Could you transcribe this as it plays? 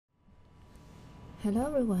Hello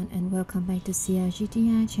everyone and welcome back to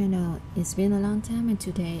CLGTart channel. It's been a long time and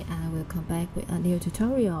today I will come back with a new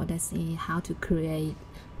tutorial that's how to create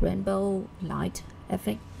rainbow light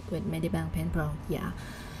effect with Medibang Paint Pro.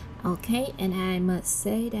 Okay, and I must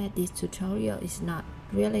say that this tutorial is not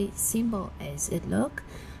really simple as it looks.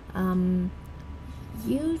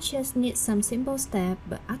 You just need some simple steps,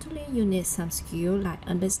 but actually you need some skill like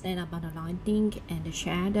understand about the lighting and the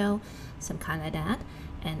shadow, some kind like that,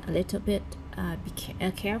 and a little bit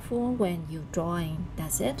be careful when you drawing.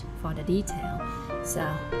 That's it for the detail. So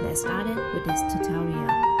let's start it with this tutorial.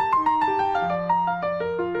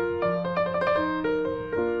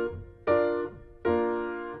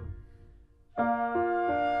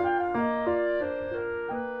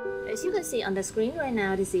 As you can see on the screen right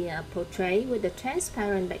now, this is a portrait with the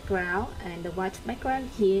transparent background, and the white background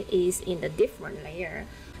here is in the different layer.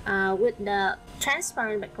 With the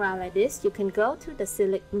transparent background like this, you can go to the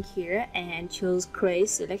select in here and choose create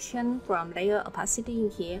selection from layer opacity in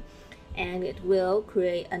here, and it will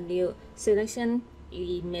create a new selection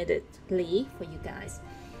immediately for you guys.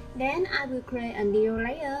 Then I will create a new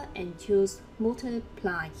layer and choose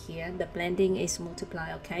multiply here. The blending is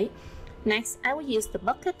multiply, okay? Next, I will use the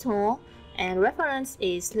bucket tool and reference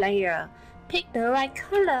is layer. Pick the right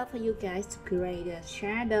color for you guys to create a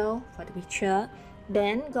shadow for the picture.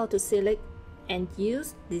 Then go to select and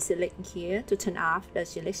use the select here to turn off the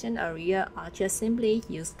selection area, or just simply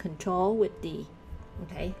use Control with D.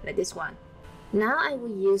 Okay, like this one. Now I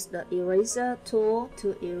will use the eraser tool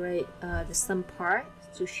to erase some part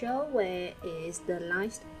to show where is the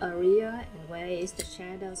light area and where is the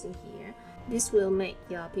shadows in here. This will make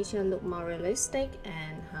your picture look more realistic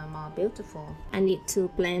and more beautiful. I need to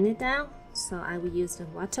blend it out, so I will use the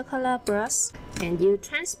watercolor brush and use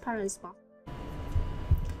transparent spot.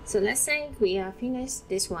 So let's say we are finished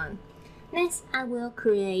this one. Next, I will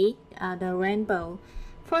create the rainbow.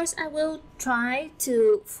 First, I will try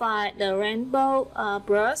to find the rainbow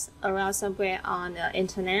brush around somewhere on the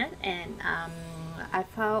internet, and I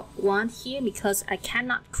found one here because I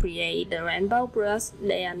cannot create the rainbow brush.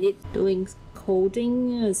 They are need doing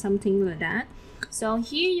coding or something like that. So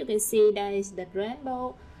here you can see that is the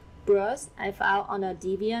rainbow brush I found on a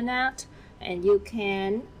DeviantArt, and you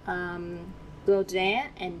can go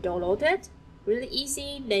there and download it. Really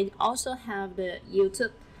easy. They also have the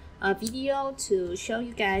YouTube video to show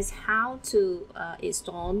you guys how to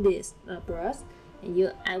install this brush,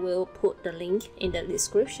 and I will put the link in the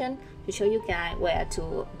description to show you guys where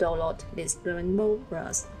to download this rainbow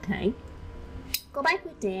brush. Okay, go back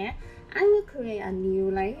with there. I will create a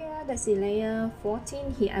new layer. That's the layer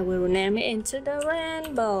 14 here. I will name it into the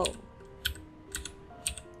rainbow.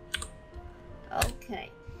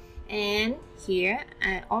 Okay, and here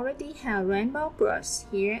I already have rainbow brush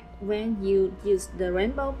here. When you use the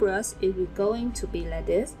rainbow brush, it will going to be like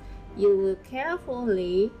this. You will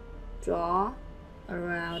carefully draw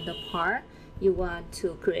around the part you want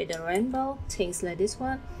to create a rainbow, things like this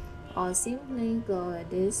one, or simply go like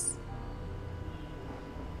this.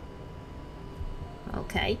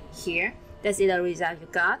 Okay, here that's the result you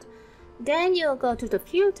got. Then you'll go to the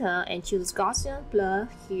filter and choose Gaussian blur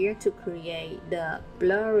here to create the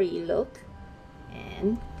blurry look,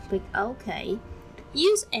 and click OK.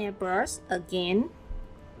 Use airbrush again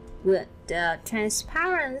with the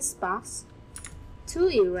transparent box to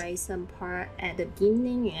erase some part at the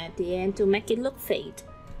beginning and at the end to make it look fade.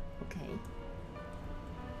 Okay,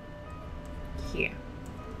 here.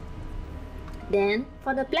 Then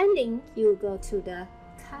for the blending, you go to the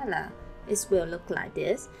color. It will look like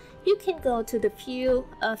this. You can go to the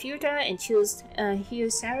filter and choose hue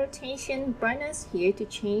saturation brightness here to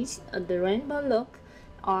change the rainbow look,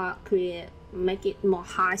 or make it more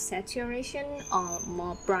high saturation or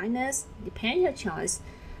more brightness, depend your choice.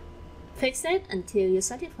 Fix it until you're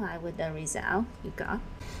satisfied with the result you got.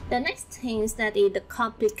 The next thing is that is the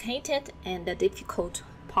complicated and the difficult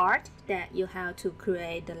part, that you have to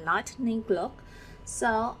create the lightning look.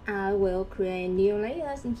 So I will create new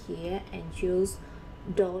layers in here and choose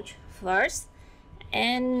Dodge first,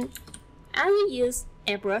 and I will use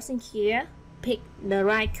airbrush in here. Pick the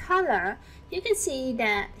right color. You can see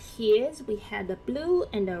that here we have the blue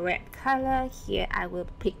and the red color. Here I will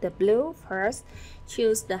pick the blue first.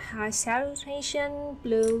 Choose the high saturation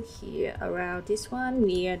blue here around this one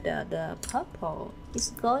near the purple.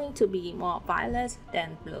 It's going to be more violet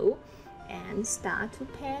than blue, and start to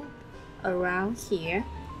paint around here.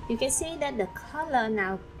 You can see that the color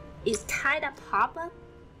now is kind of pop up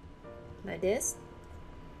like this,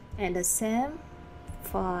 and the same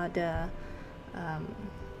for the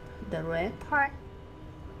red part.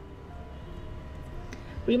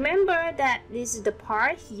 Remember that this is the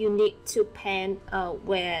part you need to paint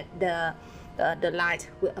where the light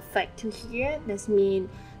will affect to here. That means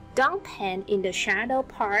don't paint in the shadow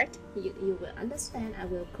part. You will understand. I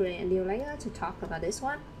will create a new layer to talk about this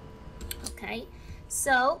one. Okay,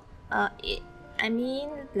 so I mean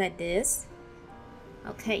like this.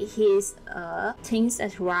 Okay, here's things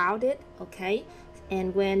that's rounded. Okay,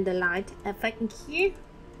 and when the light affecting here,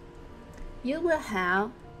 you will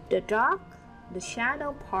have the dark, the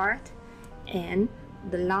shadow part, and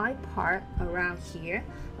the light part around here.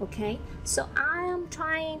 Okay, so I am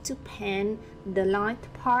trying to paint the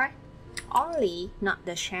light part only, not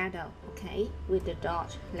the shadow. Okay, with the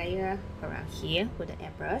dot layer around here with the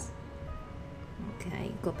airbrush.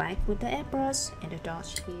 Okay, go back with the airbrush and the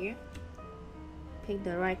dots here. Pick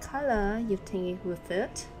the right color you think it will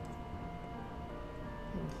fit.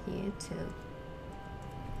 And here too.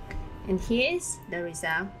 And here's the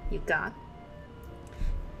result you got.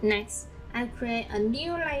 Next, I create a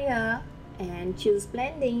new layer and choose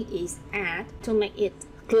blending is add to make it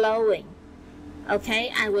glowing.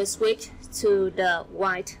 Okay, I will switch to the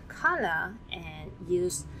white color and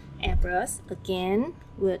use airbrush again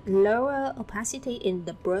with lower opacity in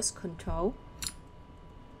the brush control.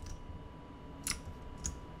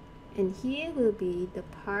 And here will be the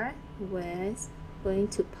part where it's going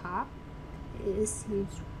to pop. Is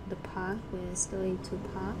the part where it's going to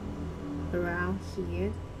pop around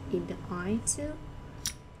here in the eye too,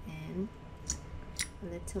 and a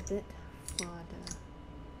little bit for the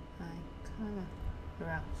eye color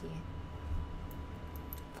around here.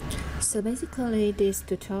 So basically this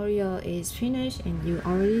tutorial is finished and you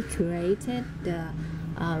already created the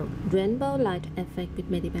rainbow light effect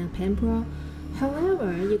with Medibang Paint Pro.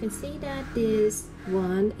 However, you can see that this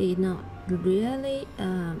one is not really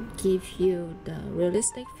give you the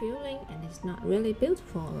realistic feeling and it's not really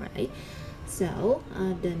beautiful, right? So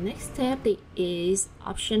the next step is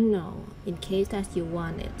optional in case that you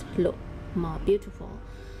want it to look more beautiful.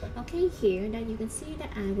 Okay, here that you can see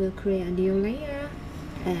that I will create a new layer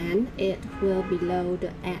and it will below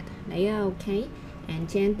the add layer. Okay, and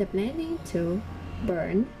change the blending to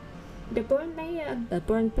burn. The burn layer, the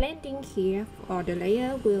burn blending here for the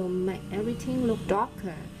layer will make everything look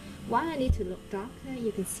darker. Why I need to look darker?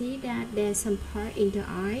 You can see that there's some part in the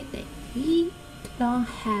eye that we don't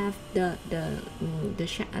have the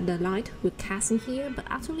light will cast in here, but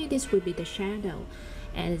actually this will be the shadow,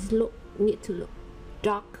 and it need to look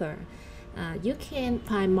darker. You can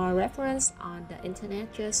find more reference on the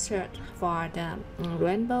internet. Just search for the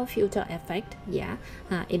rainbow filter effect,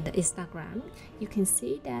 in the Instagram. You can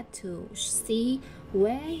see that to see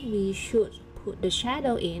where we should put the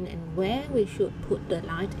shadow in and where we should put the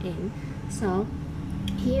light in. So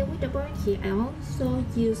here with the burn here, I also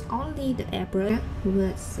use only the airbrush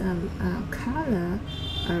with some color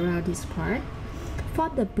around this part. For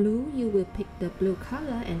the blue, you will pick the blue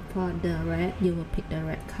color, and for the red, you will pick the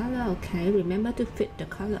red color. Okay, remember to fit the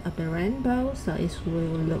color of the rainbow so it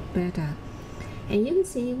will look better. And you can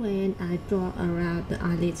see when I draw around the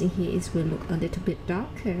eyelids in here, it will look a little bit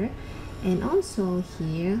darker. And also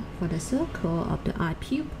here for the circle of the eye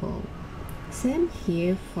pupil. Same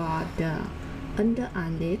here for the under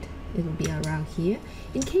eyelid, it will be around here.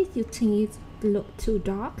 In case you think it look too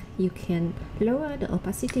dark, you can lower the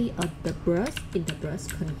opacity of the brush in the brush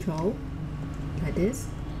control like this.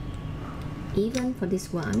 Even for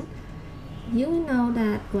this one, you know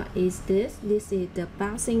that what is this? This is the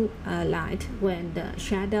bouncing light when the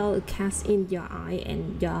shadow casts in your eye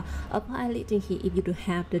and your upper eyelid in here. If you do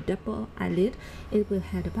have the double eyelid, it will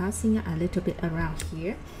have the bouncing a little bit around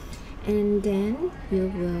here, and then you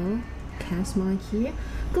will cast more here.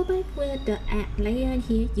 Go back with the add layer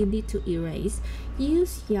here. You need to erase.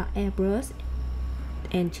 Use your airbrush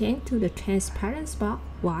and change to the transparent spot.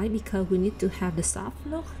 Why? Because we need to have the soft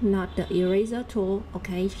look, not the eraser tool.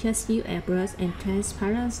 Okay, just use airbrush and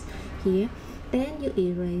transparent here. Then you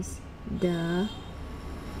erase the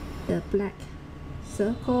black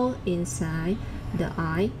circle inside the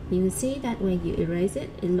eye. You will see that when you erase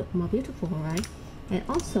it, it looks more beautiful, right? And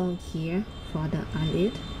also here for the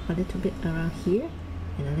eyelid, a little bit around here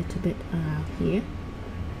and a little bit around here.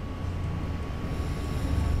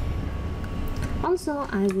 Also,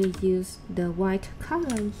 I will use the white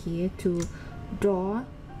color here to draw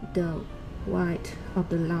the white of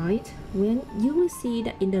the light. When you will see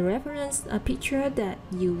that in the reference picture that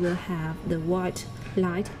you will have the white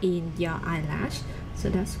light in your eyelash, so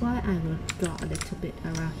that's why I will draw a little bit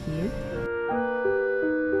around here.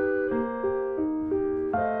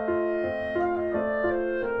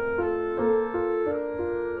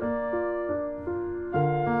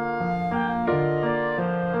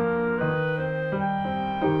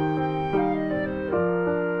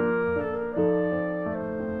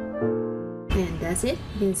 that's it.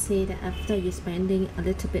 You can see that after you spending a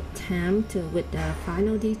little bit time with the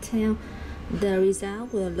final detail, the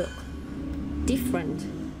result will look different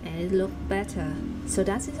and it look better. So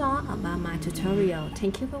that is all about my tutorial.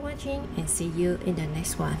 Thank you for watching and see you in the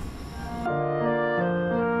next one.